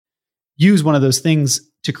use one of those things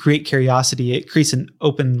to create curiosity, it creates an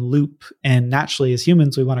open loop. And naturally, as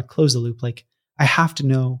humans, we want to close the loop. Like, I have to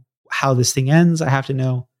know how this thing ends. I have to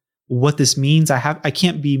know what this means. I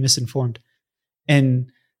can't be misinformed.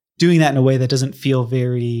 And doing that in a way that doesn't feel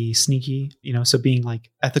very sneaky, so being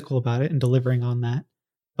like ethical about it and delivering on that,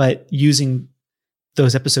 but using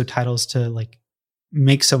those episode titles to like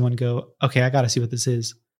make someone go, okay, I got to see what this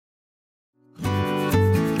is.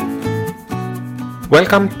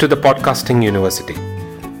 Welcome to the Podcasting University.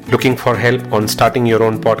 Looking for help on starting your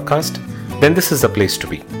own podcast? Then this is the place to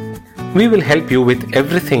be. We will help you with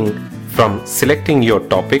everything from selecting your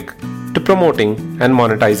topic to promoting and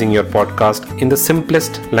monetizing your podcast in the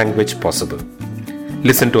simplest language possible.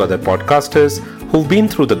 Listen to other podcasters who've been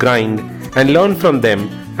through the grind and learn from them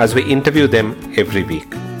as we interview them every week.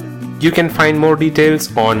 You can find more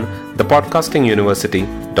details on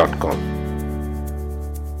thepodcastinguniversity.com.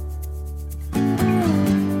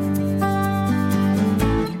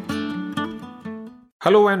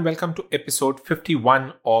 Hello and welcome to episode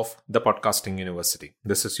 51 of the Podcasting University.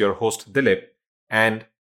 This is your host Dilip, and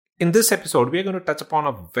in this episode we are going to touch upon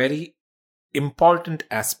a very important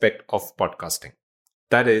aspect of podcasting.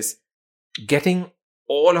 That is getting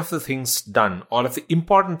all of the things done, all of the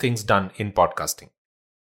important things done in podcasting.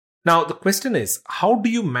 Now the question is, how do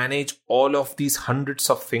you manage all of these hundreds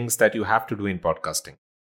of things that you have to do in podcasting?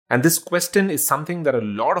 And this question is something that a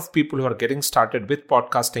lot of people who are getting started with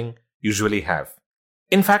podcasting usually have.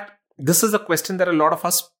 In fact, this is a question that a lot of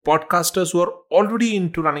us podcasters who are already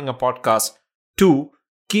into running a podcast too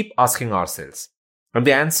keep asking ourselves. And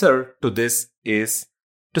the answer to this is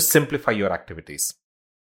to simplify your activities.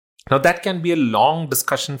 Now that can be a long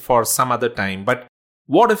discussion for some other time, but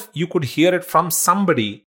what if you could hear it from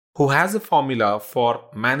somebody who has a formula for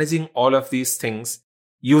managing all of these things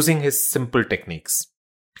using his simple techniques?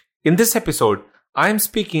 In this episode, I am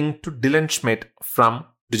speaking to Dylan Schmidt from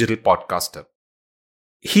Digital Podcaster.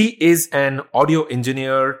 He is an audio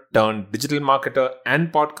engineer turned digital marketer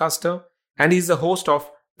and podcaster, and he's the host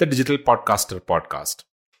of the Digital Podcaster podcast.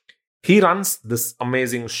 He runs this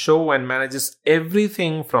amazing show and manages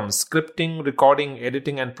everything from scripting, recording,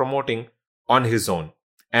 editing, and promoting on his own.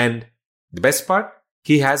 And the best part,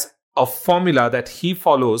 he has a formula that he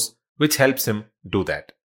follows which helps him do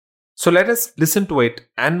that. So let us listen to it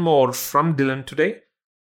and more from Dylan today.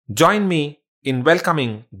 Join me in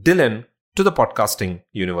welcoming Dylan to the Podcasting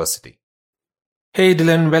University. Hey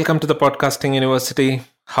Dylan, welcome to the Podcasting University.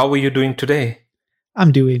 How are you doing today?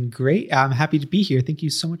 I'm doing great. I'm happy to be here. Thank you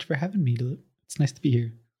so much for having me. It's nice to be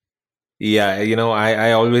here. Yeah,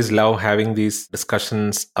 I always love having these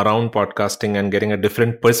discussions around podcasting and getting a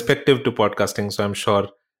different perspective to podcasting. So I'm sure,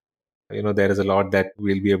 there is a lot that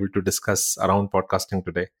we'll be able to discuss around podcasting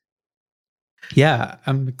today. Yeah,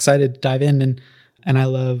 I'm excited to dive in and I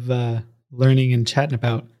love learning and chatting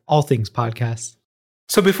about all things podcasts.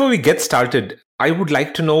 So before we get started, I would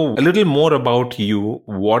like to know a little more about you.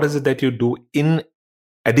 What is it that you do in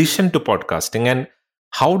addition to podcasting, and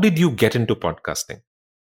how did you get into podcasting?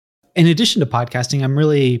 In addition to podcasting, I'm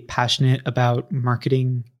really passionate about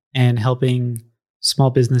marketing and helping small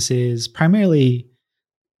businesses, primarily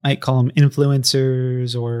might call them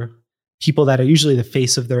influencers or people that are usually the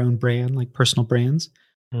face of their own brand, like personal brands.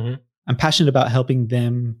 Mm-hmm. I'm passionate about helping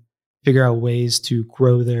them figure out ways to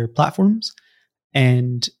grow their platforms.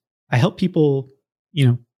 And I help people,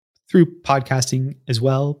 through podcasting as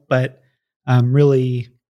well. But really,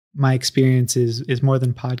 my experience is more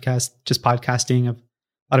than just podcasting. I've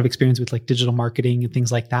a lot of experience with like digital marketing and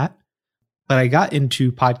things like that. But I got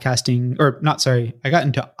into I got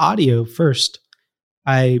into audio first.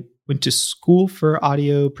 I went to school for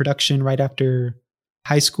audio production right after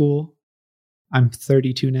high school. I'm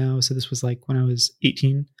 32 now, so this was like when I was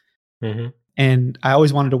 18. Mm-hmm. And I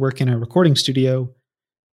always wanted to work in a recording studio,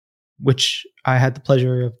 which I had the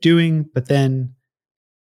pleasure of doing. But then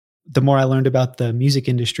the more I learned about the music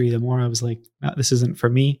industry, the more I was like, no, this isn't for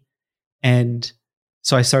me. And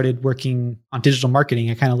so I started working on digital marketing.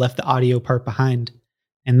 I kind of left the audio part behind.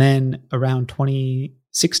 And then around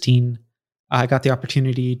 2016, I got the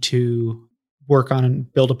opportunity to work on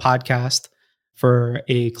and build a podcast for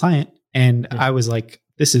a client. And I was like,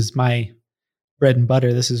 this is my bread and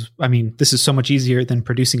butter. This is so much easier than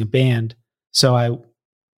producing a band. So I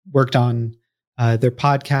worked on their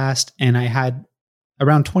podcast, and I had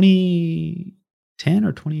around 2010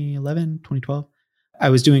 or 2011, 2012, I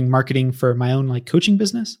was doing marketing for my own like coaching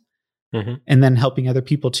business, and then helping other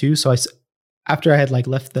people too. So after I had like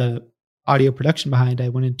left the audio production behind, I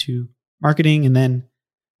went into marketing and then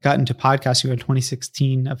got into podcasting in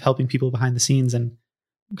 2016 of helping people behind the scenes, and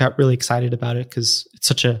got really excited about it because it's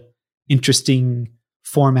such a interesting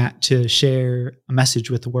format to share a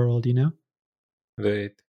message with the world,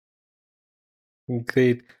 Right.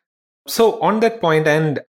 Great. So on that point,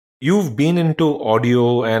 and you've been into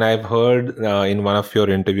audio, and I've heard in one of your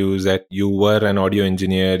interviews that you were an audio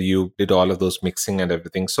engineer, you did all of those mixing and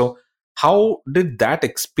everything. So how did that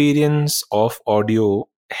experience of audio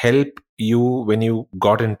help you when you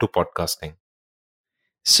got into podcasting?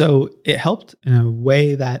 So it helped in a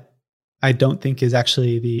way that I don't think is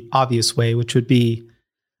actually the obvious way, which would be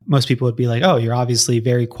most people would be like, oh, you're obviously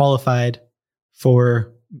very qualified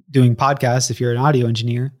for doing podcasts if you're an audio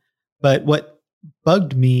engineer. But what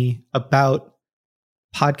bugged me about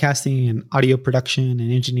podcasting and audio production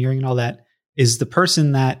and engineering and all that is the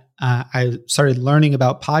person that I started learning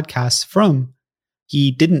about podcasts from.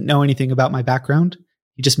 He didn't know anything about my background.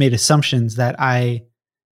 He just made assumptions that I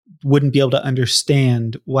wouldn't be able to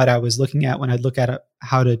understand what I was looking at when I'd look at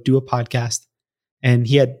how to do a podcast. And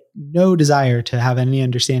he had no desire to have any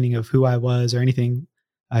understanding of who I was or anything.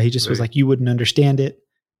 He just was like, you wouldn't understand it.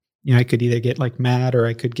 I could either get like mad or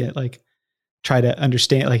I could get like, try to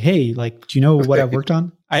understand like, hey, like, do you know what I've worked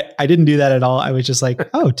on? I didn't do that at all. I was just like,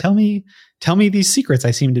 oh, tell me these secrets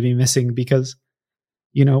I seem to be missing because,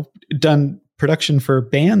 done production for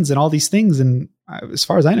bands and all these things. And as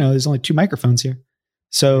far as I know, there's only 2 microphones here.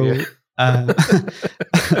 So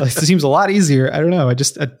it seems a lot easier. I don't know. I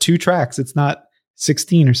just 2 tracks. It's not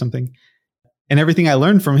 16 or something. And everything I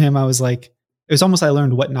learned from him, I was like, it was almost I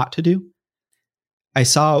learned what not to do. I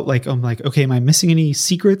saw like, I'm like, okay, am I missing any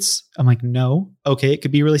secrets? I'm like, no. Okay, it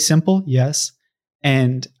could be really simple. Yes.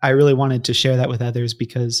 And I really wanted to share that with others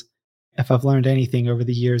because if I've learned anything over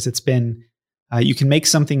the years, it's been you can make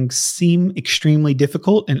something seem extremely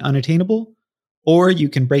difficult and unattainable, or you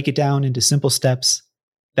can break it down into simple steps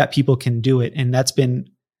that people can do it. And I've been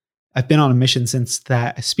on a mission since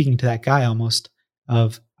that, speaking to that guy almost,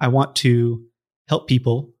 of I want to help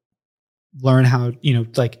people learn how,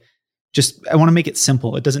 I want to make it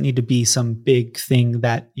simple. It doesn't need to be some big thing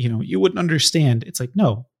that, you wouldn't understand. It's like,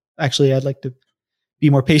 no, actually, I'd like to be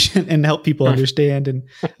more patient and help people understand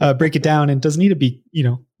and break it down. And it doesn't need to be,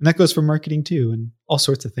 and that goes for marketing too and all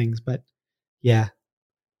sorts of things. But yeah.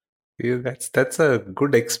 Yeah, that's a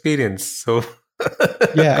good experience. So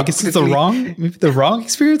yeah, I guess it's the wrong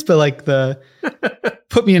experience, but like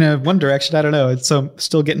put me in one direction. I don't know. So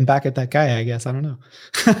still getting back at that guy, I guess. I don't know.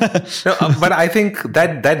 No, but I think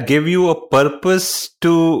that gave you a purpose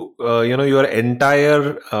to, your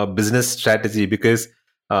entire business strategy because,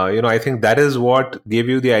 I think that is what gave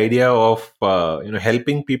you the idea of,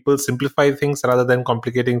 helping people simplify things rather than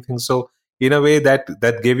complicating things. So in a way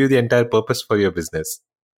that gave you the entire purpose for your business.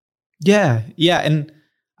 Yeah. Yeah. And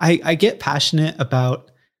I get passionate about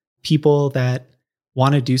people that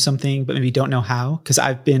want to do something, but maybe don't know how. Cause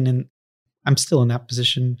I'm still in that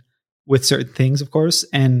position with certain things, of course.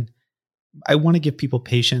 And I want to give people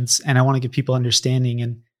patience and I want to give people understanding.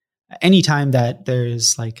 And anytime that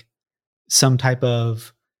there's like some type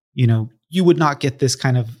of, you would not get this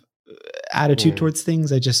kind of attitude towards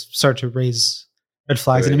things, I just start to raise red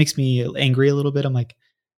flags and it makes me angry a little bit. I'm like,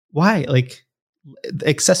 why? Like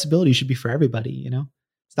accessibility should be for everybody,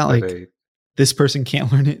 It's not like this person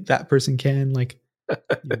can't learn it, that person can. Like,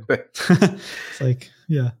 it's like,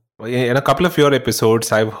 yeah. In a couple of your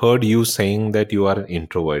episodes, I've heard you saying that you are an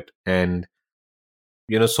introvert. And,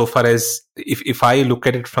 so far as if I look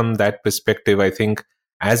at it from that perspective, I think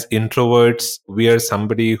as introverts, we are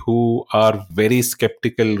somebody who are very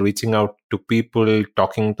skeptical, reaching out to people,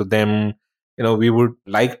 talking to them. We would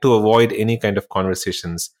like to avoid any kind of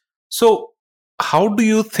conversations. So, how do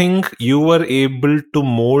you think you were able to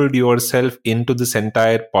mold yourself into this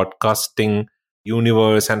entire podcasting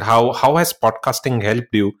universe, and how has podcasting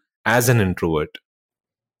helped you as an introvert?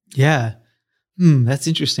 Yeah, that's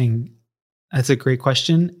interesting. That's a great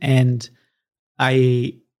question, and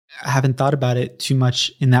I haven't thought about it too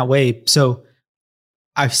much in that way. So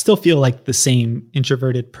I still feel like the same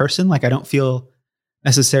introverted person. Like I don't feel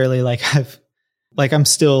necessarily like I'm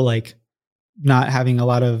still like not having a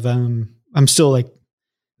lot of I'm still like,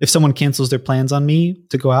 if someone cancels their plans on me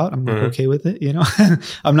to go out, I'm okay with it.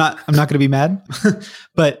 I'm not going to be mad.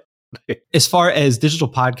 But as far as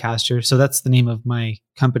digital podcaster, so that's the name of my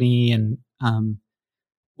company. And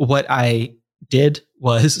what I did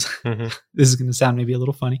was, this is going to sound maybe a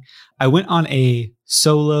little funny. I went on a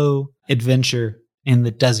solo adventure in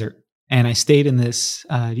the desert and I stayed in this,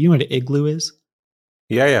 do you know what an igloo is?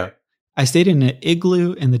 Yeah. I stayed in an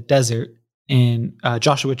igloo in the desert in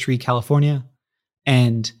Joshua Tree, California.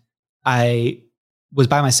 And I was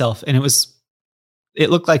by myself and it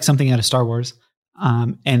looked like something out of Star Wars.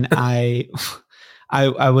 And I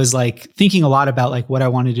was like thinking a lot about like what I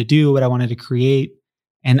wanted to do, what I wanted to create.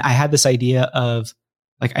 And I had this idea of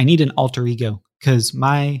like, I need an alter ego because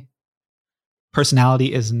my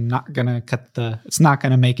personality is not going to it's not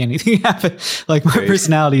going to make anything happen. Like my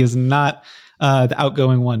personality is not the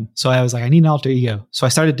outgoing one. So I was like, I need an alter ego. So I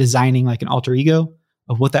started designing like an alter ego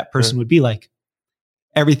of what that person would be like.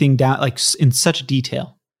 Everything down like in such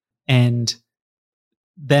detail. And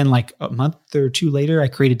then like a month or two later, I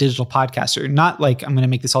created Digital Podcaster. Not like I'm going to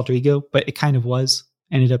make this alter ego, but it kind of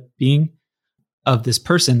ended up being of this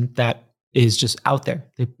person that is just out there.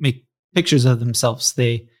 They make pictures of themselves.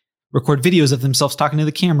 They record videos of themselves talking to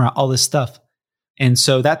the camera, all this stuff. And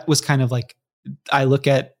so that was kind of like, I look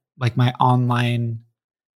at like my online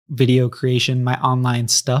video creation, my online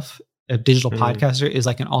stuff, a digital podcaster is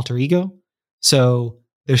like an alter ego. So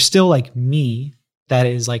there's still like me that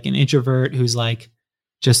is like an introvert who's like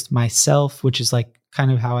just myself, which is like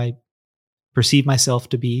kind of how I perceive myself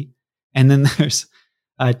to be. And then there's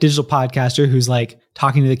a digital podcaster who's like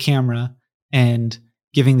talking to the camera and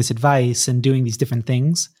giving this advice and doing these different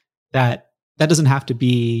things that doesn't have to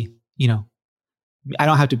be, I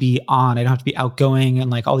don't have to be on, I don't have to be outgoing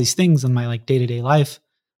and like all these things in my like day-to-day life.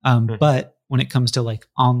 But when it comes to like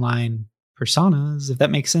online personas, if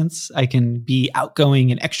that makes sense, I can be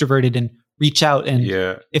outgoing and extroverted and reach out. And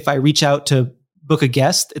if I reach out to book a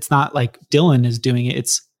guest, it's not like Dylan is doing it.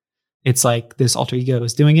 It's like this alter ego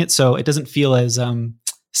is doing it. So it doesn't feel as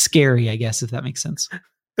scary, I guess, if that makes sense.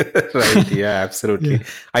 Right. Yeah, absolutely. Yeah.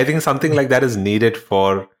 I think something like that is needed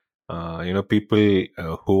for, people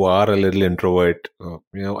who are a little introvert.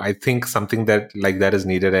 I think something like that is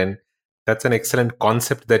needed. And that's an excellent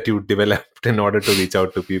concept that you developed in order to reach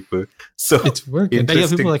out to people. So it's working.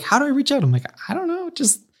 People are like, how do I reach out? I'm like, I don't know.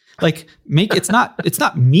 Just like it's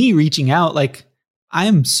not me reaching out. Like I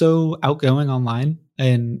am so outgoing online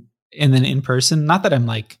and then in person. Not that I'm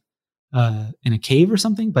like in a cave or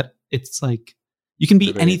something, but it's like you can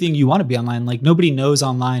be anything you want to be online. Like nobody knows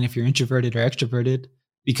online if you're introverted or extroverted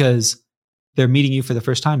because they're meeting you for the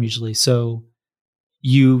first time usually. So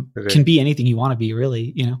you can be anything you want to be,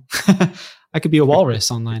 really. I could be a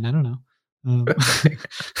walrus online. I don't know.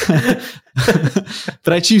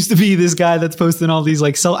 But I choose to be this guy that's posting all these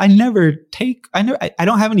like I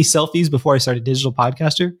don't have any selfies before I started Digital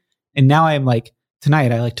Podcaster. And now I'm like,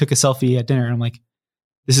 tonight I like took a selfie at dinner and I'm like,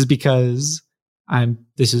 this is because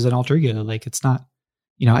this is an alter ego. Like it's not,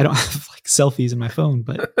 I don't have like selfies in my phone,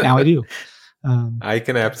 but now I do. I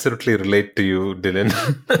can absolutely relate to you, Dylan.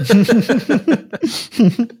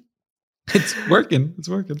 It's working.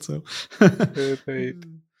 So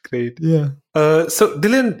great. Yeah. So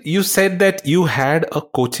Dylan, you said that you had a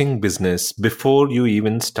coaching business before you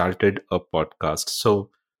even started a podcast.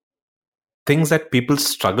 So things that people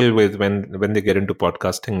struggle with when they get into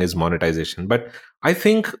podcasting is monetization. But I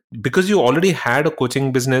think because you already had a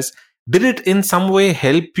coaching business, did it in some way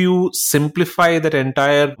help you simplify that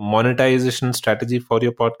entire monetization strategy for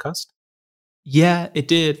your podcast? Yeah, it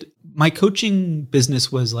did. My coaching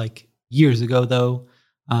business was like years ago, though.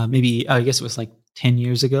 Maybe, I guess it was like 10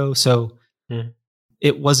 years ago. So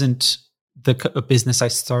it wasn't a business I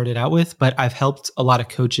started out with, but I've helped a lot of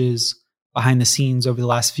coaches behind the scenes over the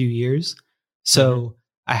last few years. So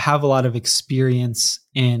I have a lot of experience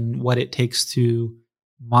in what it takes to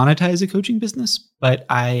monetize a coaching business, but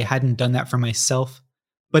I hadn't done that for myself.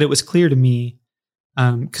 But it was clear to me,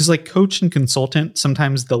 because like coach and consultant,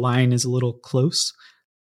 sometimes the line is a little close.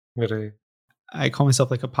 Right. I call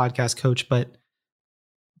myself like a podcast coach, but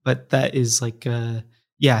that is like,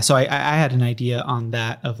 so I had an idea on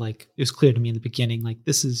that of like, it was clear to me in the beginning, like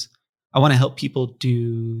I want to help people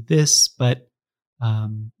do this, but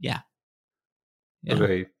yeah.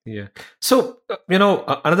 Right. Yeah. So,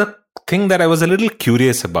 another thing that I was a little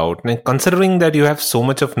curious about, and considering that you have so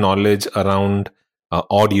much of knowledge around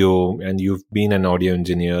audio and you've been an audio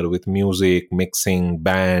engineer with music, mixing,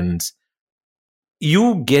 bands,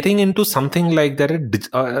 you getting into something like that,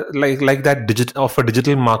 like that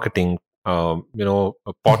digital marketing, a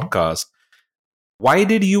podcast. Why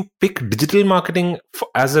did you pick digital marketing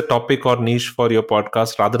as a topic or niche for your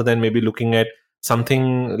podcast rather than maybe looking at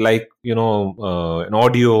something like an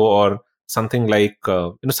audio or something like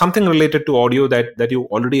something related to audio that you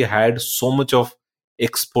already had so much of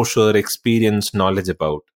exposure, experience, knowledge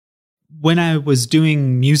about? When I was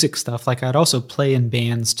doing music stuff, like I'd also play in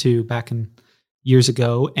bands too back in years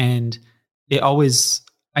ago, and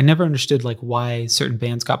I never understood like why certain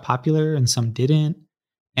bands got popular and some didn't,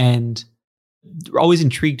 and it always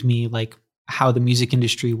intrigued me like how the music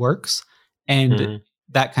industry works. And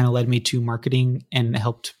that kind of led me to marketing and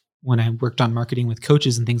helped when I worked on marketing with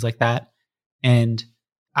coaches and things like that. And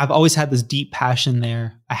I've always had this deep passion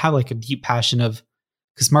there. I have like a deep passion of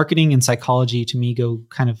because marketing and psychology to me go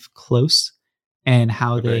kind of close, and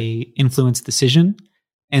how they influence decision.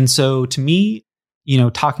 And so to me,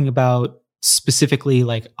 talking about specifically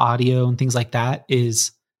like audio and things like that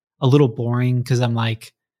is a little boring, because I'm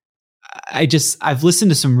like, I've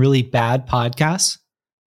listened to some really bad podcasts.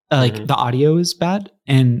 Like the audio is bad,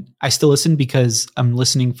 and I still listen because I'm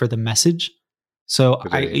listening for the message. So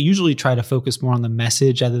I usually try to focus more on the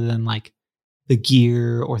message other than like the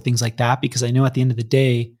gear or things like that, because I know at the end of the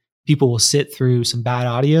day, people will sit through some bad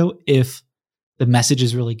audio if the message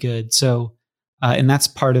is really good. So, and that's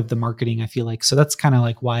part of the marketing, I feel like. So that's kind of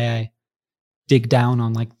like why I dig down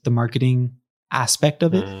on like the marketing aspect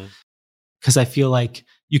of it. Because I feel like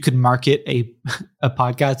you could market a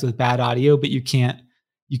podcast with bad audio, but you're going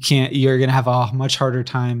to have a much harder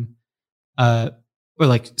time. You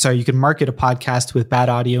can market a podcast with bad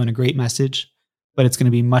audio and a great message, but it's going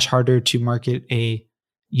to be much harder to market a,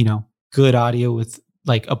 good audio with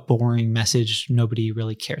like a boring message nobody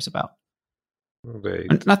really cares about.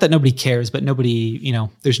 Right. Not that nobody cares, but nobody,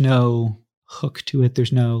 there's no hook to it.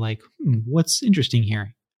 There's no like, what's interesting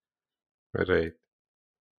here? Right.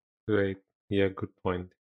 Yeah, good point.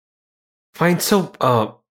 Fine. So,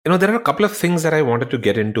 there are a couple of things that I wanted to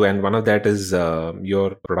get into, and one of that is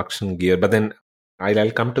your production gear. But then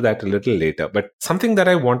I'll come to that a little later. But something that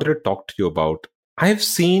I wanted to talk to you about, I've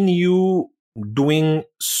seen you doing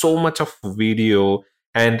so much of video,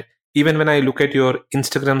 and even when I look at your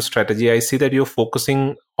Instagram strategy, I see that you're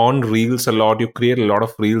focusing on reels a lot. You create a lot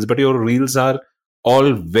of reels, but your reels are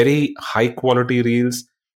all very high quality reels.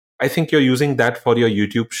 I think you're using that for your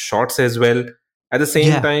YouTube shorts as well. At the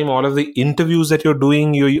same time, all of the interviews that you're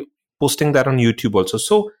doing, you're posting that on YouTube also.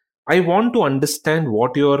 So I want to understand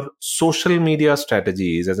what your social media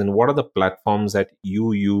strategy is, as in what are the platforms that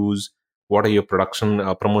you use, what are your production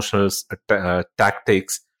promotional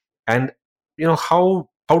tactics, and how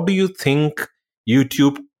do you think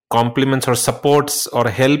YouTube complements or supports or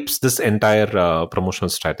helps this entire promotional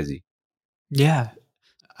strategy? Yeah,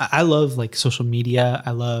 I love like social media.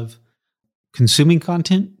 I love consuming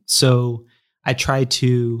content. So I try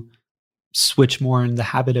to switch more in the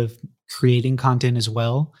habit of creating content as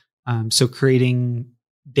well. So creating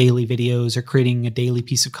daily videos or creating a daily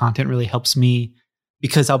piece of content really helps me,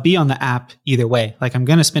 because I'll be on the app either way. Like I'm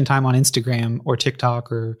going to spend time on Instagram or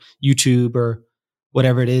TikTok or YouTube or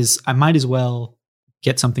whatever it is. I might as well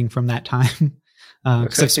get something from that time,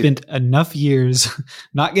 because I've spent enough years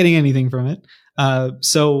not getting anything from it.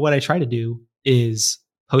 So what I try to do is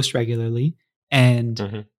post regularly,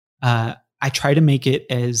 and I try to make it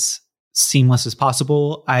as seamless as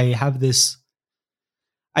possible. I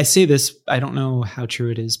say this, I don't know how true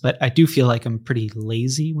it is, but I do feel like I'm pretty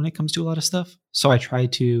lazy when it comes to a lot of stuff. So I try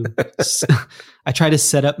to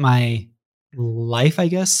set up my life, I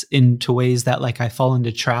guess, into ways that like I fall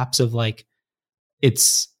into traps of like, I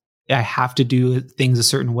have to do things a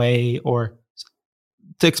certain way. Or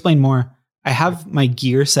to explain more, I have my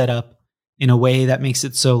gear set up in a way that makes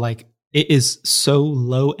it so like it is so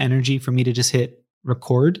low energy for me to just hit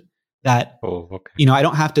record that, I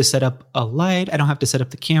don't have to set up a light. I don't have to set up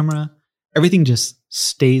the camera. Everything just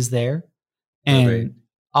stays there. And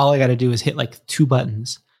all I got to do is hit like 2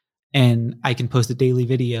 buttons, and I can post a daily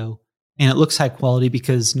video, and it looks high quality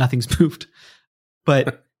because nothing's moved.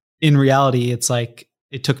 But in reality, it's like,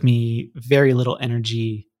 it took me very little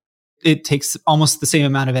energy. It takes almost the same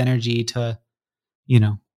amount of energy to,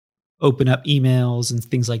 open up emails and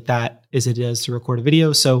things like that as it does to record a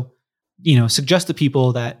video. So, suggest to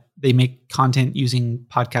people that they make content using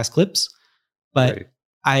podcast clips, but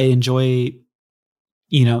I enjoy,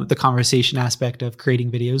 the conversation aspect of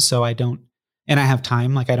creating videos. So I have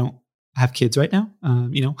time. Like I don't have kids right now,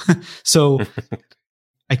 so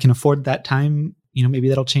I can afford that time. Maybe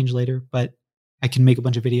that'll change later, but I can make a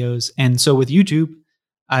bunch of videos. And so with YouTube,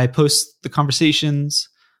 I post the conversations.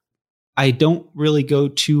 I don't really go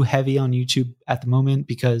too heavy on YouTube at the moment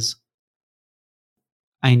because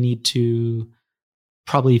I need to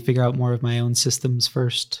probably figure out more of my own systems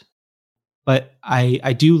first. But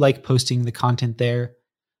I do like posting the content there.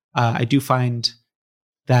 I do find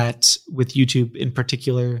that with YouTube in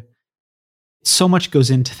particular, so much goes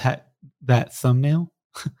into that thumbnail.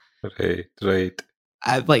 Right.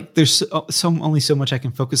 There's only so much I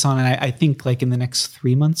can focus on, and I think like in the next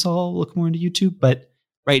 3 months I'll look more into YouTube. But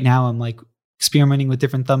right now I'm like experimenting with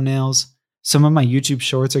different thumbnails. Some of my YouTube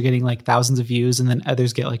shorts are getting like thousands of views, and then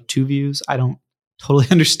others get like 2 views. I don't totally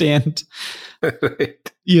understand.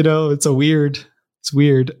 Right. It's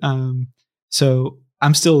weird. So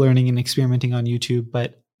I'm still learning and experimenting on YouTube,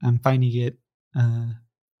 but I'm finding it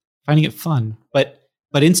fun. But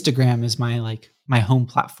Instagram is my home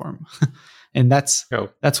platform. And that's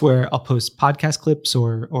where I'll post podcast clips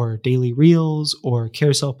or daily reels or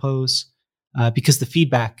carousel posts because the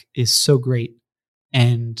feedback is so great.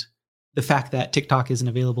 And the fact that TikTok isn't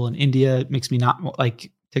available in India makes me not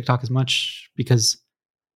like TikTok as much because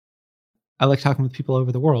I like talking with people all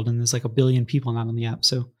over the world, and there's like 1 billion people not on the app.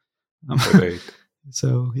 So, right.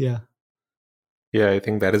 So yeah. Yeah, I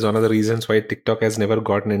think that is one of the reasons why TikTok has never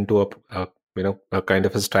gotten into a kind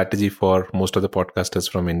of a strategy for most of the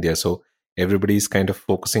podcasters from India. So everybody's kind of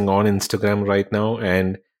focusing on Instagram right now,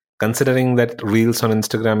 and considering that Reels on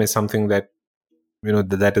Instagram is something that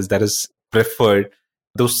that is preferred.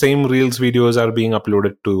 Those same Reels videos are being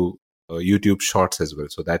uploaded to YouTube Shorts as well.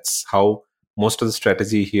 So that's how most of the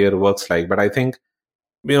strategy here works like. But I think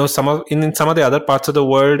in some of the other parts of the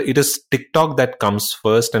world, it is TikTok that comes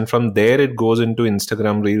first, and from there it goes into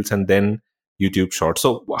Instagram Reels and then YouTube Shorts.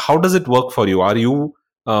 So how does it work for you? Are you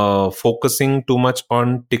focusing too much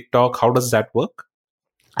on TikTok? How does that work?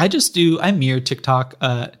 I mirror TikTok.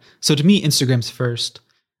 So to me, Instagram's first.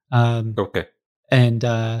 Okay.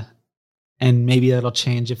 And maybe that'll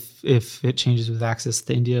change if it changes with access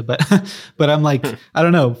to India. But I'm like, I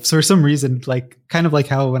don't know. For some reason, like kind of like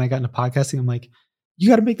how when I got into podcasting, I'm like, you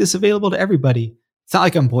got to make this available to everybody. It's not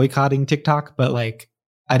like I'm boycotting TikTok, but like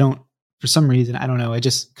for some reason, I don't know.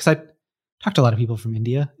 Because I talked to a lot of people from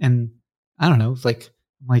India, and I don't know,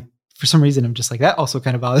 for some reason, I'm just like, that also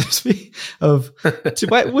kind of bothers me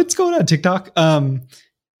what's going on TikTok.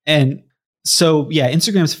 And so yeah,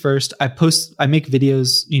 Instagram's first. I make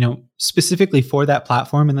videos, specifically for that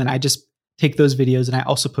platform. And then I just take those videos and I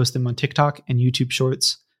also post them on TikTok and YouTube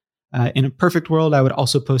Shorts. In a perfect world, I would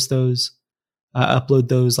also post those, upload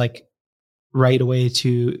those like right away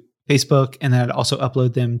to Facebook. And then I'd also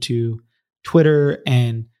upload them to Twitter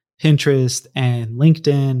and Pinterest and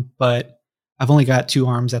LinkedIn. But I've only got 2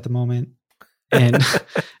 arms at the moment. And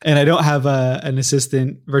and I don't have an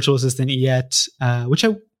virtual assistant yet, which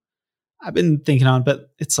I've been thinking on,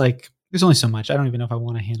 but it's like, there's only so much. I don't even know if I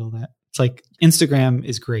want to handle that. It's like Instagram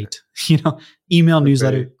is great, email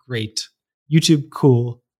newsletter, great. YouTube,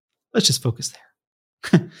 cool. Let's just focus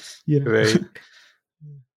there. Right.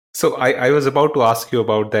 So I was about to ask you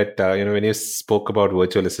about that, when you spoke about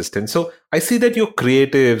virtual assistant. So I see that your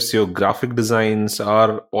creatives, your graphic designs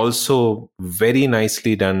are also very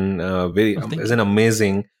nicely done,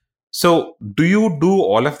 amazing. So do you do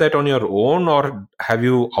all of that on your own, or have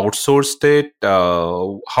you outsourced it?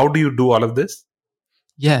 How do you do all of this?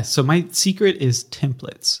 Yeah, so my secret is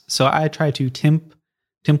templates. So I try to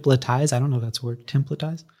templatize. I don't know if that's a word,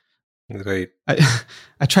 templatize. Right.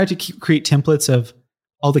 I try to create templates of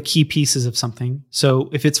all the key pieces of something. So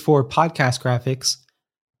if it's for podcast graphics,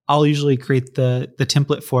 I'll usually create the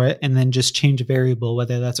template for it and then just change a variable,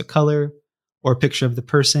 whether that's a color or a picture of the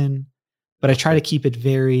person. But I try to keep it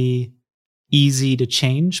very easy to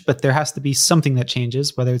change, but there has to be something that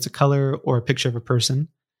changes, whether it's a color or a picture of a person.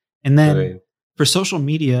 And then for social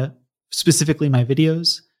media, specifically my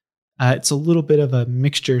videos, it's a little bit of a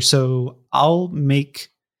mixture. So I'll make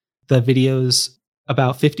the videos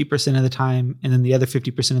about 50% of the time, and then the other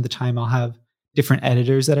 50% of the time I'll have different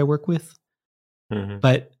editors that I work with. Mm-hmm.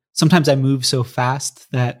 But sometimes I move so fast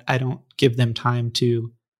that I don't give them time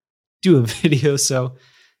to do a video. So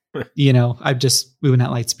I'm just moving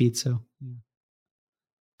at light speed. So, yeah.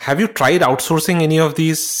 Have you tried outsourcing any of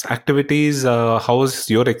these activities? How has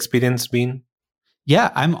your experience been?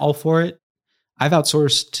 Yeah, I'm all for it. I've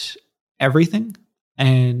outsourced everything,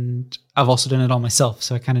 and I've also done it all myself.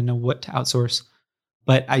 So I kind of know what to outsource.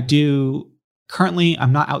 But currently,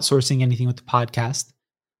 I'm not outsourcing anything with the podcast,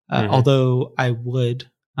 although I would,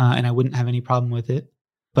 and I wouldn't have any problem with it.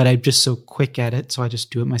 But I'm just so quick at it, so I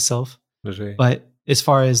just do it myself. Okay. But as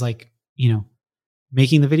far as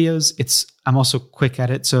making the videos, I'm also quick at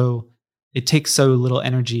it. So it takes so little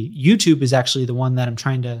energy. YouTube is actually the one that I'm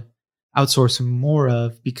trying to outsource more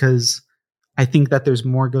of, because I think that there's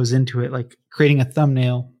more goes into it. Like creating a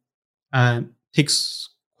thumbnail takes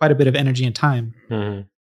quite a bit of energy and time. Mm-hmm.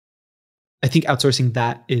 I think outsourcing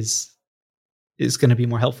that is going to be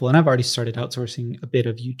more helpful. And I've already started outsourcing a bit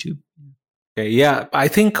of YouTube. Yeah, I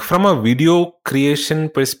think from a video creation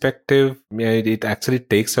perspective, it actually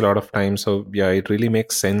takes a lot of time. So yeah, it really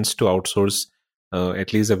makes sense to outsource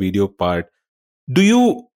at least the video part. Do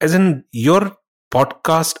you, as in your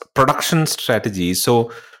podcast production strategy,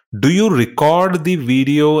 so do you record the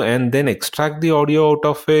video and then extract the audio out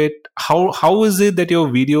of it? How is it that your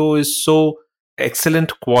video is so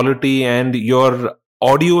excellent quality and your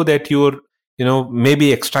audio that you're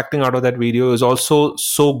maybe extracting out of that video is also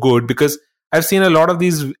so good? Because I've seen a lot of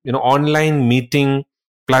these online meeting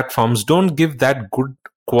platforms don't give that good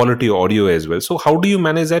quality audio as well. So how do you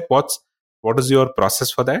manage that? What's What is your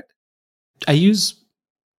process for that? I use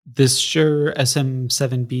this Shure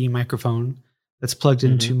SM7B microphone that's plugged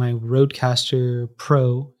into my Rodecaster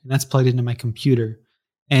Pro, and that's plugged into my computer.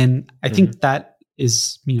 And I think that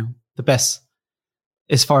is, the best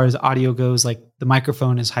as far as audio goes. Like, the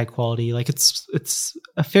microphone is high quality. Like, it's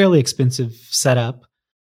a fairly expensive setup.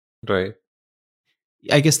 Right.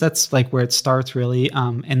 I guess that's like where it starts, really.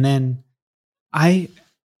 And then I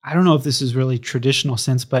don't know if this is really traditional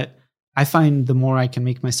sense, but I find the more I can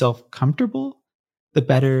make myself comfortable, the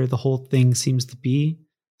better the whole thing seems to be.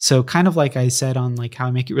 So kind of like I said on like how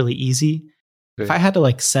I make it really easy. Right. If I had to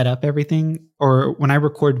like set up everything, or when I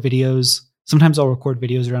record videos, sometimes I'll record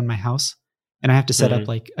videos around my house and I have to set up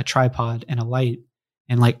like a tripod and a light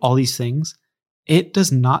and like all these things. It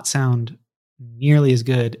does not sound nearly as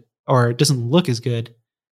good, or it doesn't look as good.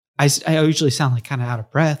 I usually sound like kind of out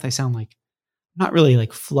of breath. I sound like not really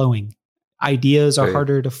like flowing. Ideas are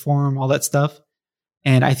harder to form, all that stuff.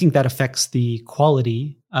 And I think that affects the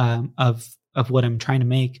quality of what I'm trying to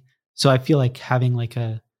make. So I feel like having like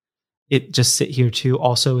it just sit here too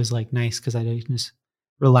also is like nice, because I can just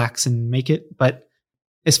relax and make it. But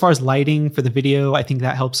as far as lighting for the video, I think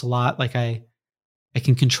that helps a lot. Like I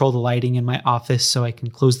can control the lighting in my office, so I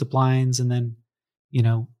can close the blinds and then,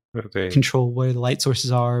 control where the light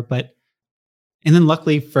sources are. And then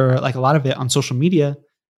luckily for like a lot of it on social media,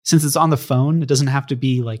 since it's on the phone, it doesn't have to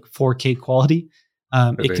be like 4K quality.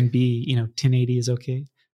 It can be, 1080 is okay,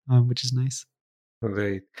 which is nice.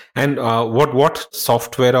 Right. And what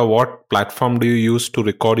software or what platform do you use to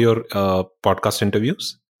record your podcast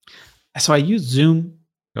interviews? So I use Zoom.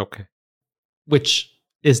 Okay. Which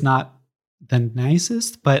is not the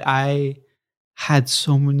nicest, but I had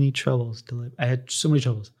so many troubles.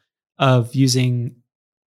 Of using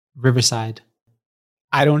Riverside.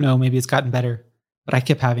 I don't know, maybe it's gotten better, but I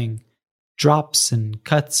kept having drops and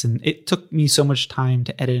cuts, and it took me so much time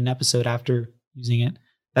to edit an episode after using it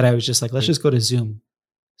that I was just like, let's just go to Zoom.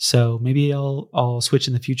 So maybe I'll switch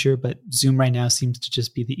in the future, but Zoom right now seems to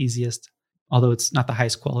just be the easiest, although it's not the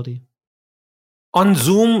highest quality. On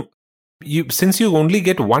Zoom, since you only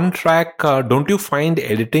get one track, don't you find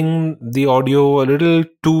editing the audio a little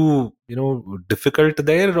too, difficult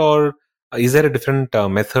there, or is there a different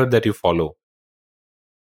method that you follow?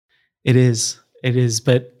 It is,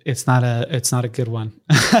 but it's not a good one.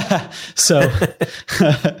 So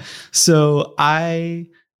I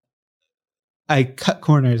cut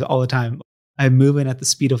corners all the time. I move in at the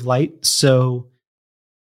speed of light, so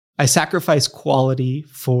I sacrifice quality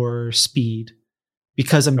for speed.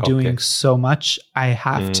 Because I'm doing so much, I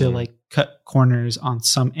have to like cut corners on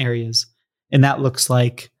some areas. And that looks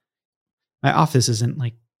like my office isn't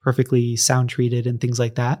like perfectly sound treated and things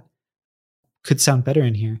like that. Could sound better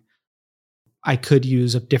in here. I could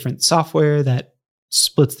use a different software that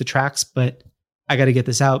splits the tracks, but I got to get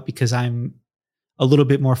this out because I'm a little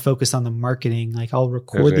bit more focused on the marketing. Like I'll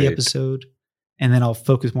record the episode and then I'll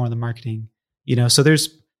focus more on the marketing, so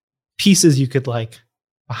there's pieces you could like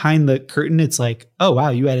behind the curtain. It's like, oh wow,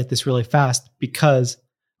 you edit this really fast because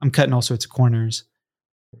I'm cutting all sorts of corners.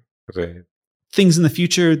 Right. Things in the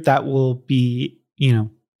future that will be,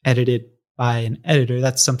 edited by an editor.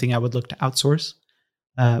 That's something I would look to outsource,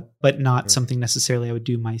 but not something necessarily I would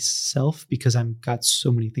do myself because I've got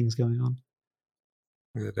so many things going on.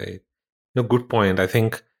 Right. No, good point. I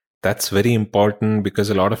think that's very important because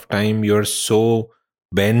a lot of time you're so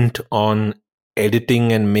bent on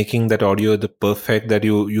editing and making that audio the perfect that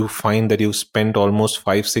you find that you spent almost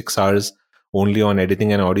 5-6 hours only on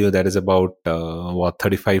editing an audio that is about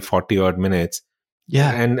 35-40 odd minutes.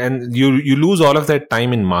 Yeah. And you lose all of that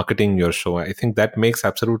time in marketing your show. I think that makes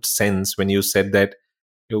absolute sense when you said that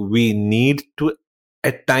we need to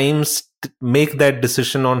at times make that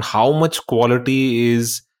decision on how much quality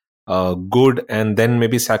is good, and then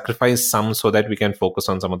maybe sacrifice some so that we can focus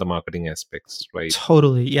on some of the marketing aspects, right?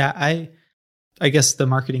 Totally. Yeah. I guess the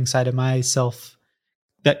marketing side of myself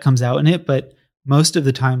that comes out in it, but most of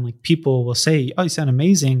the time, like people will say, "Oh, you sound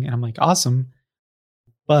amazing," and I'm like, "Awesome,"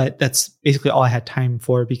 but that's basically all I had time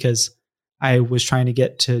for because I was trying to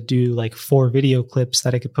get to do like 4 video clips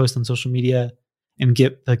that I could post on social media and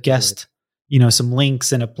get the guest, some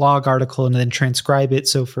links and a blog article, and then transcribe it.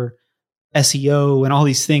 So for SEO and all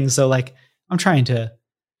these things, so like I'm trying to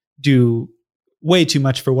do way too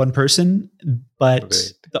much for one person, but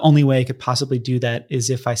the only way I could possibly do that is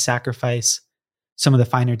if I sacrifice some of the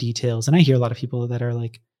finer details. And I hear a lot of people that are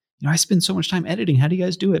like, I spend so much time editing. How do you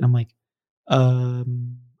guys do it? And I'm like,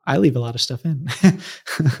 I leave a lot of stuff in.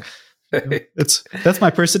 That's my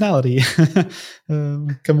personality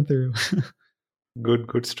coming through.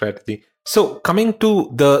 Good strategy. So coming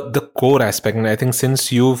to the core aspect, and I think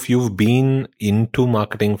since you've been into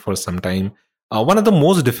marketing for some time, one of the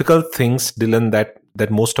most difficult things, Dylan,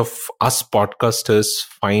 that most of us podcasters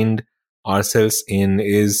find ourselves in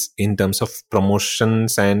is in terms of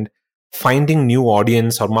promotions and finding new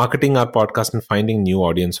audience, or marketing our podcast and finding new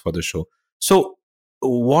audience for the show. So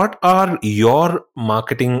what are your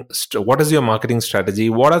what is your marketing strategy?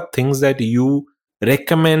 What are things that you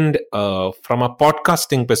recommend from a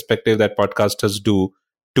podcasting perspective that podcasters do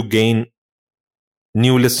to gain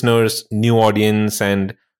new listeners, new audience,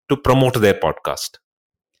 and to promote their podcast?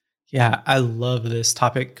 Yeah, I love this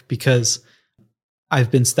topic because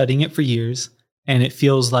I've been studying it for years, and it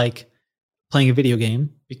feels like playing a video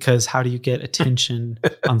game, because how do you get attention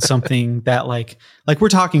on something that like we're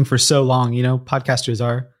talking for so long, podcasters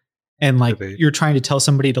are, and like Right. you're trying to tell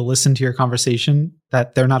somebody to listen to your conversation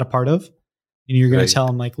that they're not a part of, and you're going Right. to tell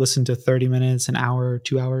them like listen to 30 minutes, an hour,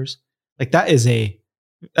 2 hours. Like that's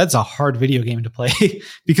a hard video game to play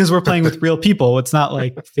because we're playing with real people. It's not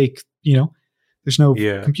like fake, there's no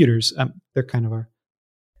Yeah. computers. There kind of are.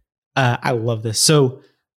 I love this. So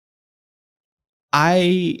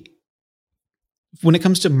when it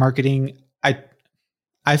comes to marketing,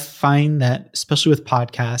 I find that, especially with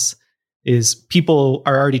podcasts, is people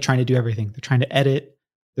are already trying to do everything. They're trying to edit,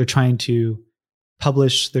 they're trying to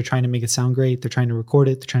publish, they're trying to make it sound great, they're trying to record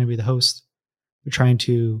it, they're trying to be the host, they're trying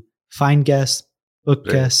to find guests, book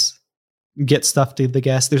Right. guests, get stuff to the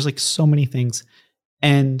guests. There's like so many things.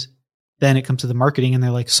 And then it comes to the marketing, and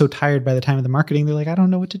they're like so tired by the time of the marketing, they're like, I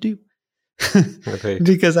don't know what to do. Right.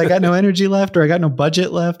 Because I got no energy left, or I got no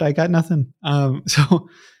budget left. I got nothing.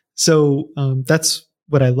 So that's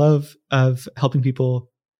what I love of helping people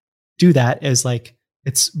do that, is like,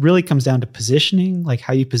 it's really comes down to positioning, like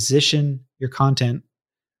how you position your content.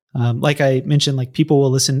 Like I mentioned, like people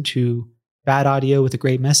will listen to bad audio with a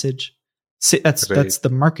great message. That's the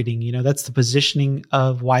marketing, that's the positioning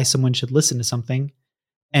of why someone should listen to something.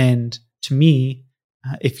 And to me,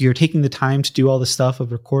 if you're taking the time to do all the stuff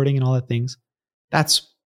of recording and all that things, that's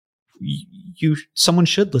someone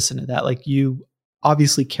should listen to that. Like, you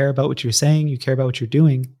obviously care about what you're saying, you care about what you're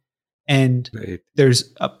doing, and Right.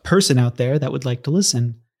 there's a person out there that would like to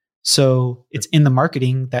listen. So it's in the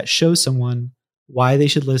marketing that shows someone why they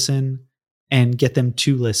should listen and get them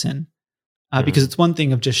to listen. Because it's one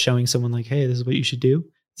thing of just showing someone like, hey, this is what you should do.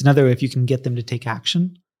 It's another if you can get them to take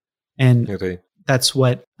action. And Right. that's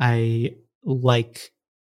what I like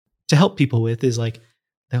to help people with, is like,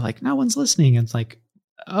 they're like, no one's listening. And it's like,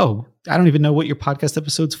 oh, I don't even know what your podcast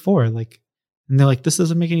episode's for. Like, and they're like, this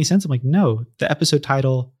doesn't make any sense. I'm like, no, the episode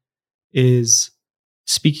title is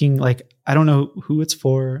speaking, like, I don't know who it's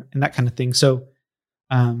for and that kind of thing. So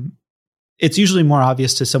it's usually more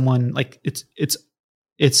obvious to someone, like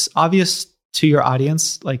it's obvious to your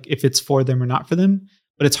audience, like if it's for them or not for them,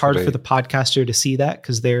 but it's hard Right. for the podcaster to see that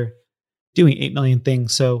because they're doing 8 million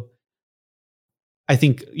things. So I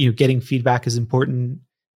think, getting feedback is important,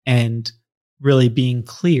 and really being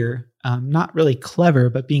clear, not really clever,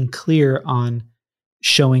 but being clear on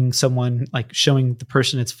showing someone, like showing the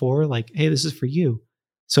person it's for, like, hey, this is for you.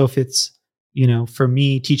 So if it's, for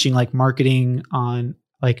me teaching like marketing on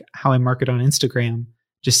like how I market on Instagram,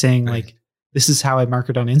 just saying Right. like, this is how I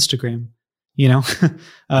market on Instagram,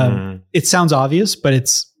 Mm. it sounds obvious, but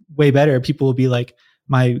it's way better. People will be like,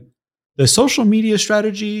 the social media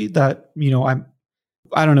strategy that,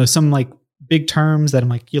 I don't know, some like big terms that I'm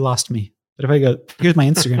like, you lost me. But if I go, here's my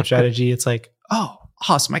Instagram strategy, it's like, oh,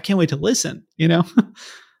 awesome. I can't wait to listen,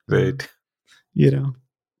 Right.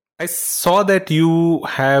 I saw that you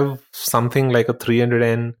have something like a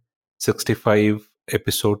 365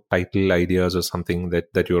 episode title ideas or something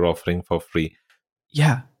that you're offering for free.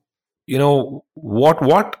 Yeah.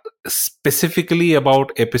 What specifically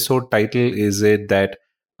about episode title is it that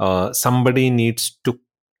somebody needs to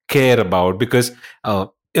care about? Because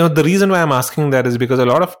the reason why I'm asking that is because a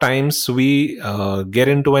lot of times we get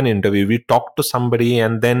into an interview, we talk to somebody,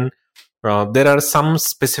 and then there are some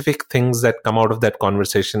specific things that come out of that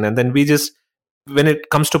conversation, and then we just, when it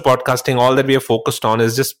comes to podcasting, all that we are focused on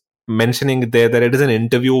is just mentioning there that it is an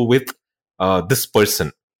interview with this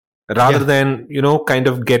person, rather than kind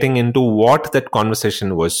of getting into what that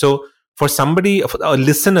conversation was. So for somebody, a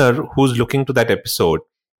listener who's looking to that episode,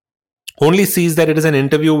 only sees that it is an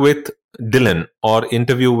interview with Dylan or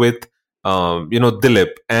interview with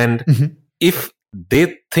Dilip, and if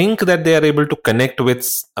they think that they are able to connect with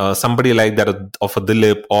somebody like that of a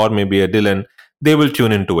Dilip or maybe a Dylan, they will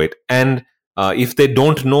tune into it. And if they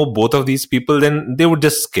don't know both of these people, then they would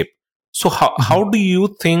just skip. So how do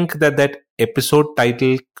you think that episode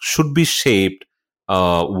title should be shaped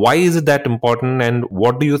Why is it that important, and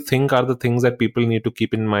what do you think are the things that people need to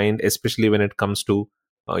keep in mind, especially when it comes to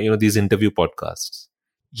these interview podcasts?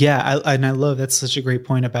 Yeah, and I love that's such a great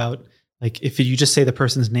point about like if you just say the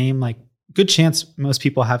person's name, like good chance most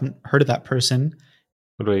people haven't heard of that person.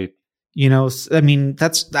 Right. I mean,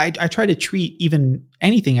 I try to treat even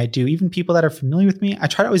anything I do, even people that are familiar with me, I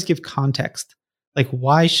try to always give context. Like,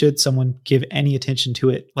 why should someone give any attention to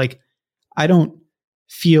it? Like, I don't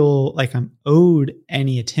feel like I'm owed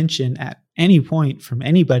any attention at any point from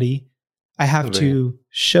anybody. I have to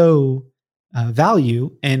show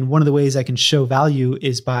value. And one of the ways I can show value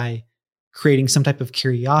is by creating some type of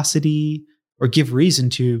curiosity or give reason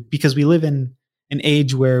to, because we live in an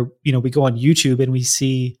age where, we go on YouTube and we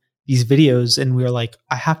see these videos and we're like,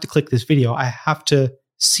 I have to click this video. I have to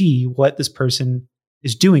see what this person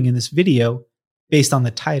is doing in this video based on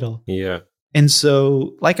the title. Yeah. And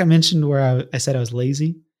so, like I mentioned, where I said I was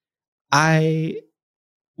lazy, I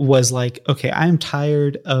was like, okay, I'm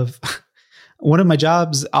tired of one of my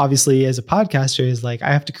jobs, obviously, as a podcaster is like,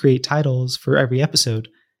 I have to create titles for every episode.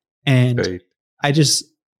 And I just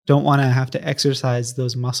don't want to have to exercise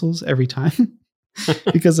those muscles every time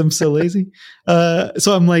because I'm so lazy.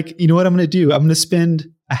 So I'm like, you know what I'm going to do? I'm going to spend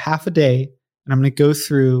a half a day and I'm going to go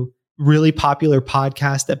through really popular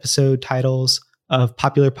podcast episode titles of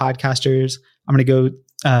popular podcasters. I'm going to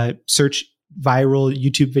go search viral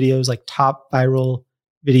YouTube videos, like top viral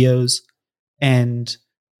videos, and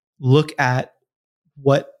look at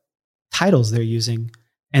what titles they're using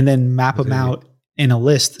and then map them out in a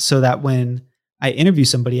list so that when I interview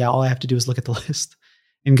somebody, all I have to do is look at the list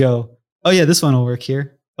and go, oh yeah, this one will work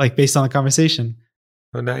here, like based on the conversation.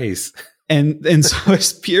 Oh, nice. And so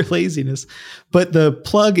it's pure laziness. But the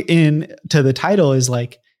plug in to the title is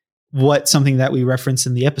like something that we reference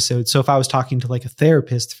in the episode. So if I was talking to like a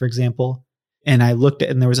therapist, for example, and I looked at,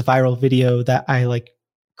 and there was a viral video that I like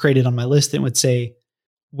created on my list and would say,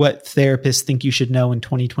 what therapists think you should know in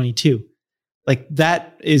 2022. Like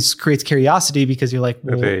that creates curiosity because you're like,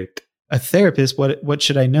 well, a therapist, what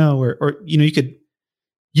should I know? Or, you could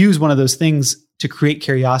use one of those things to create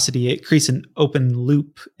curiosity. It creates an open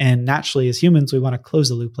loop. And naturally as humans, we want to close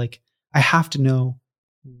the loop. Like I have to know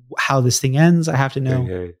how this thing ends. I have to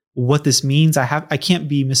know what this means. I can't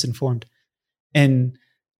be misinformed. And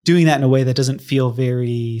doing that in a way that doesn't feel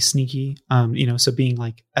very sneaky, so being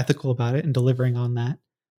like ethical about it and delivering on that,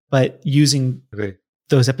 but using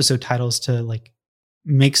those episode titles to like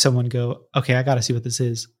make someone go, okay, I got to see what this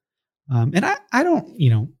is. And I don't,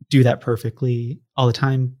 do that perfectly all the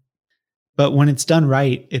time, but when it's done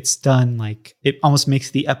right, it's done like, it almost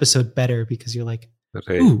makes the episode better because you're like,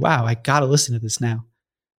 ooh, wow, I got to listen to this now.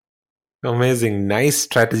 Amazing. Nice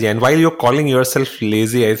strategy. And while you're calling yourself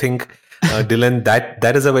lazy, I think, Dylan,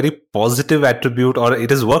 that is a very positive attribute, or it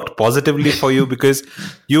has worked positively for you because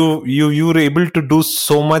you were able to do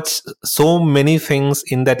so many things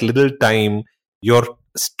in that little time. Your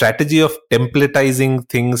strategy of templatizing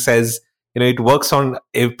things it works on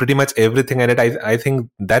pretty much everything. And I think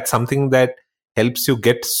that's something that helps you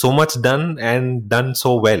get so much done and done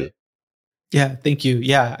so well. Yeah. Thank you.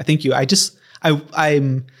 Yeah. Thank you.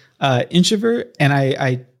 I'm introvert and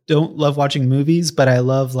I don't love watching movies, but I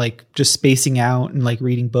love like just spacing out and like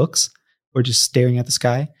reading books or just staring at the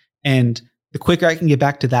sky. And the quicker I can get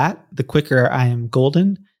back to that, the quicker I am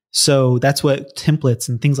golden. So that's what templates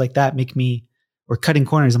and things like that make me, or cutting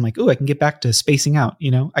corners. I'm like, oh, I can get back to spacing out.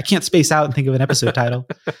 I can't space out and think of an episode title.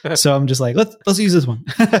 So I'm just like, let's use this one.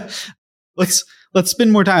 let's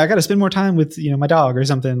spend more time. I got to spend more time with, my dog or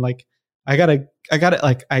something. Like I gotta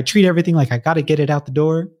like, I treat everything like I got to get it out the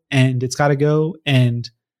door and it's got to go. And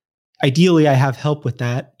ideally I have help with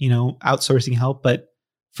that, outsourcing help. But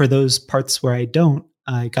for those parts where I don't,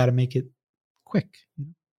 I got to make it quick.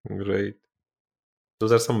 Right.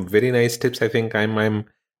 Those are some very nice tips. I think I'm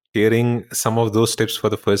hearing some of those tips for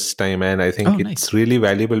the first time. And I think it's really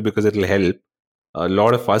valuable because it'll help a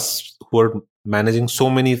lot of us who are managing so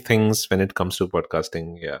many things when it comes to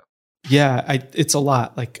podcasting. Yeah. Yeah. It's a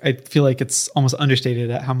lot. Like, I feel like it's almost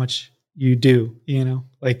understated at how much you do,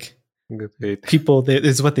 like people,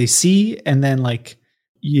 is what they see. And then like,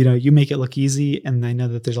 you make it look easy. And I know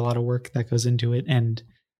that there's a lot of work that goes into it and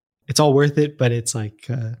it's all worth it, but it's like,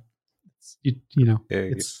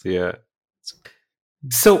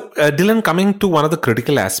 So, Dylan, coming to one of the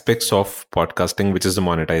critical aspects of podcasting, which is the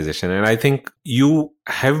monetization. And I think you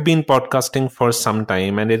have been podcasting for some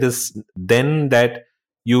time, and it is then that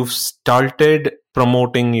you've started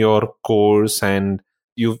promoting your course and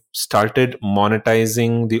you've started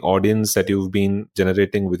monetizing the audience that you've been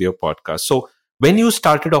generating with your podcast. So when you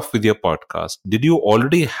started off with your podcast, did you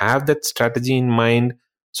already have that strategy in mind?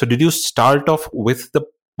 So did you start off with the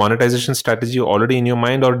monetization strategy already in your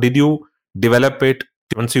mind, or did you develop it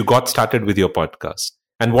once you got started with your podcast?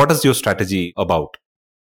 And what is your strategy about?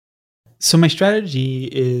 So my strategy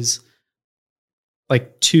is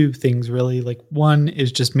like two things really. Like one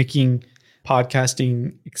is just making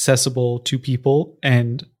podcasting accessible to people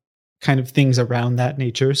and kind of things around that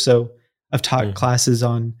nature. So I've taught classes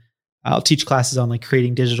on, I'll teach classes on like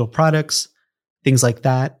creating digital products, things like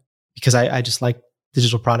that, because I just like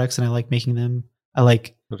digital products and I like making them. I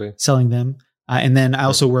like selling them. And then I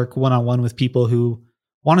also work one-on-one with people who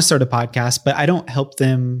want to start a podcast, but I don't help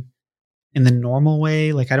them in the normal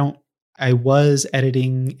way. Like I was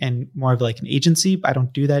editing and more of like an agency, but I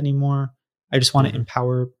don't do that anymore. I just want to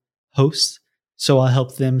empower hosts. So I'll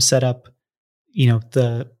help them set up,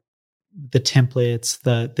 the templates,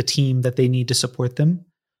 the team that they need to support them.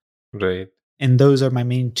 Right. And those are my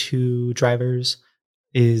main two drivers,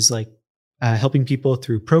 is like helping people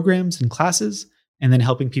through programs and classes, and then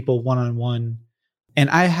helping people one-on-one. And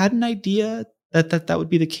I had an idea that would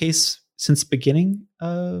be the case since the beginning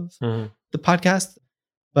of the podcast.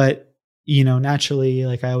 But, naturally,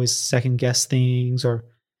 like I always second guess things, or,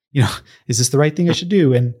 is this the right thing I should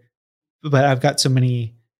do? But I've got so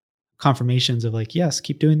many confirmations of like, yes,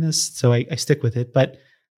 keep doing this. So I stick with it. But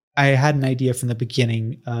I had an idea from the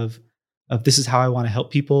beginning of this is how I want to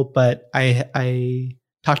help people. But I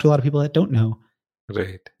talk to a lot of people that don't know.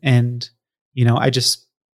 Right. And, I just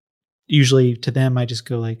usually to them, I just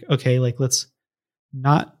go like, okay, like let's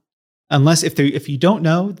not, unless if you don't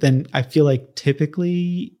know, then I feel like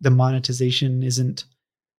typically the monetization isn't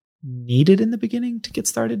needed in the beginning to get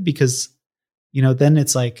started, because, then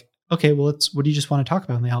it's like, okay, well, what do you just want to talk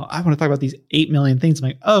about? And I want to talk about these 8 million things. I'm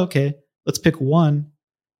like, oh, okay, let's pick one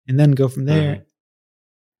and then go from there.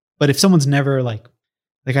 But if someone's never like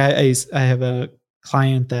I have a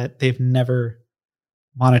client that they've never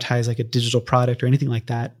monetized like a digital product or anything like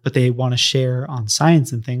that, but they want to share on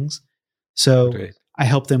science and things. So I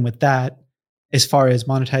help them with that. As far as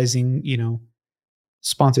monetizing,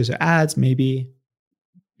 sponsors or ads, maybe,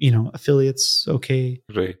 affiliates, okay.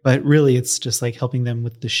 Right. But really it's just like helping them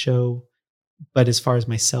with the show. But as far as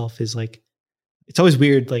myself is like, it's always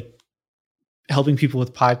weird, like helping people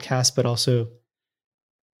with podcasts, but also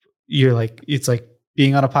you're like, it's like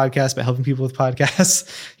being on a podcast, but helping people with podcasts.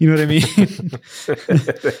 You know what I mean?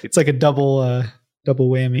 It's like a double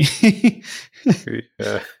whammy.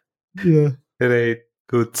 Yeah. Right.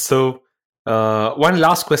 Good. So one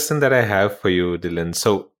last question that I have for you, Dylan.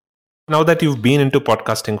 So now that you've been into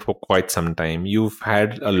podcasting for quite some time, you've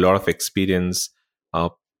had a lot of experience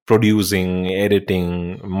producing,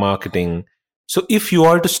 editing, marketing. So if you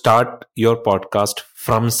are to start your podcast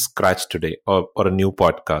from scratch today, or a new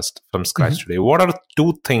podcast from scratch today, what are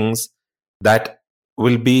two things that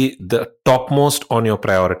will be the topmost on your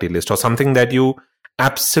priority list, or something that you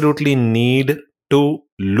absolutely need to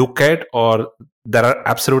look at, or that are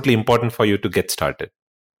absolutely important for you to get started?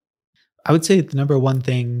 I would say the number one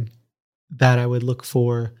thing that I would look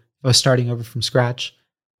for if I was starting over from scratch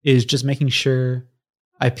is just making sure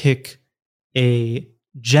I pick a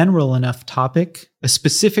general enough topic, a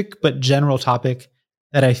specific but general topic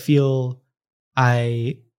that I feel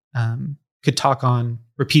I could talk on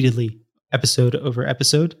repeatedly, episode over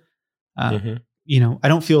episode. I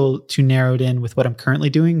don't feel too narrowed in with what I'm currently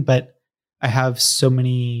doing, but I have so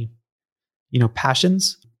many,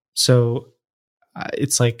 passions. So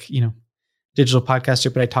it's like, digital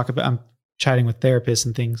podcaster, but I'm chatting with therapists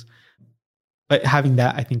and things. But having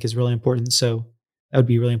that, I think, is really important. So that would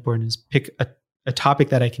be really important, is pick a topic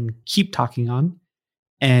that I can keep talking on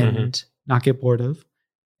and not get bored of.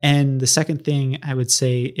 And the second thing I would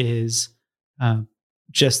say is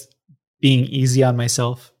just being easy on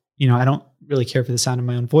myself. I don't really care for the sound of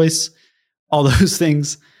my own voice, all those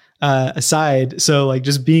things aside. So like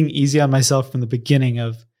just being easy on myself from the beginning,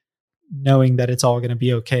 of knowing that it's all going to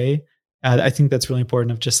be okay. I think that's really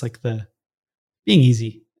important, of just like the being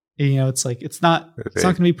easy. It's like, it's not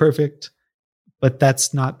going to be perfect, but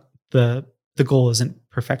that's not the goal. Isn't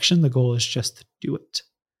perfection. The goal is just to do it.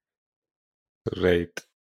 Right.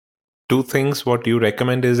 Two things what you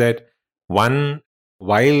recommend is that, one,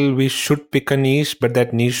 while we should pick a niche, but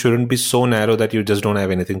that niche shouldn't be so narrow that you just don't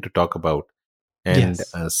have anything to talk about. And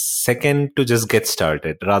second, to just get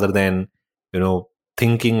started rather than,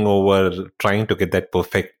 thinking over trying to get that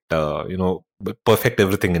perfect, perfect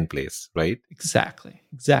everything in place, right? Exactly.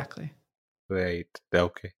 Right.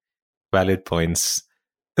 Okay. Valid points.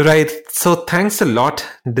 Right. So thanks a lot,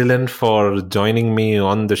 Dylan, for joining me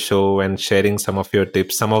on the show and sharing some of your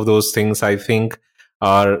tips. Some of those things I think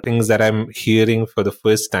are things that I'm hearing for the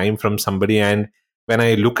first time from somebody. And when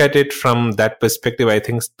I look at it from that perspective, I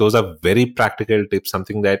think those are very practical tips,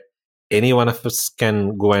 something that any one of us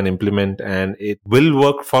can go and implement, and it will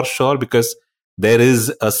work for sure because there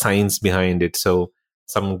is a science behind it. So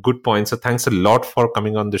some good points. So thanks a lot for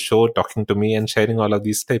coming on the show, talking to me and sharing all of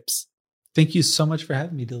these tips. Thank you so much for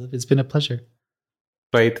having me, Dilip. It's been a pleasure.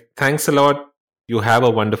 Right. Thanks a lot. You have a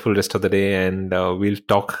wonderful rest of the day, and we'll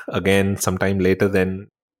talk again sometime later then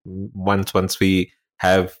once we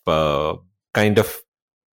have kind of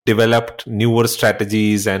developed newer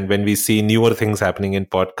strategies, and when we see newer things happening in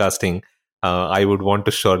podcasting, I would want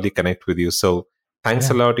to surely connect with you. So thanks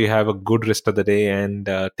a lot. You have a good rest of the day, and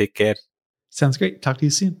take care. Sounds great. Talk to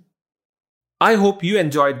you soon. I hope you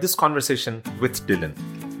enjoyed this conversation with Dylan.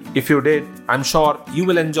 If you did, I'm sure you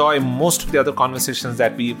will enjoy most of the other conversations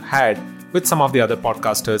that we've had with some of the other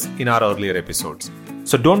podcasters in our earlier episodes.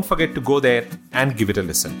 So don't forget to go there and give it a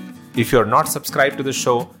listen. If you're not subscribed to the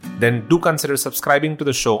show, then do consider subscribing to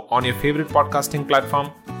the show on your favorite podcasting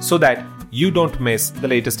platform so that you don't miss the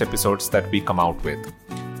latest episodes that we come out with.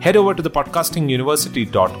 Head over to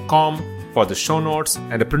thepodcastinguniversity.com for the show notes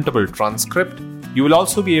and a printable transcript. You will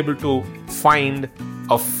also be able to find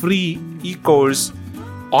a free e-course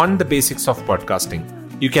on the basics of podcasting.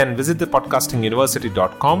 You can visit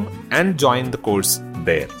thepodcastinguniversity.com and join the course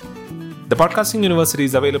there. The Podcasting University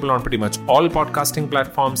is available on pretty much all podcasting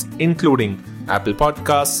platforms, including Apple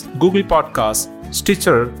Podcasts, Google Podcasts,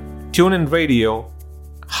 Stitcher, TuneIn Radio,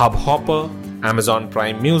 Hubhopper, Amazon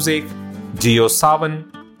Prime Music, JioSaavn,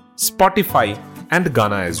 Spotify, and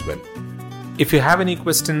Gaana as well. If you have any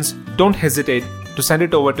questions, don't hesitate to send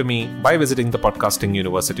it over to me by visiting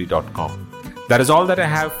thepodcastinguniversity.com. That is all that I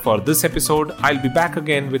have for this episode. I'll be back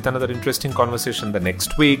again with another interesting conversation the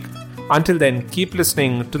next week. Until then, keep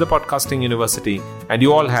listening to the Podcasting University, and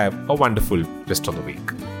you all have a wonderful rest of the week.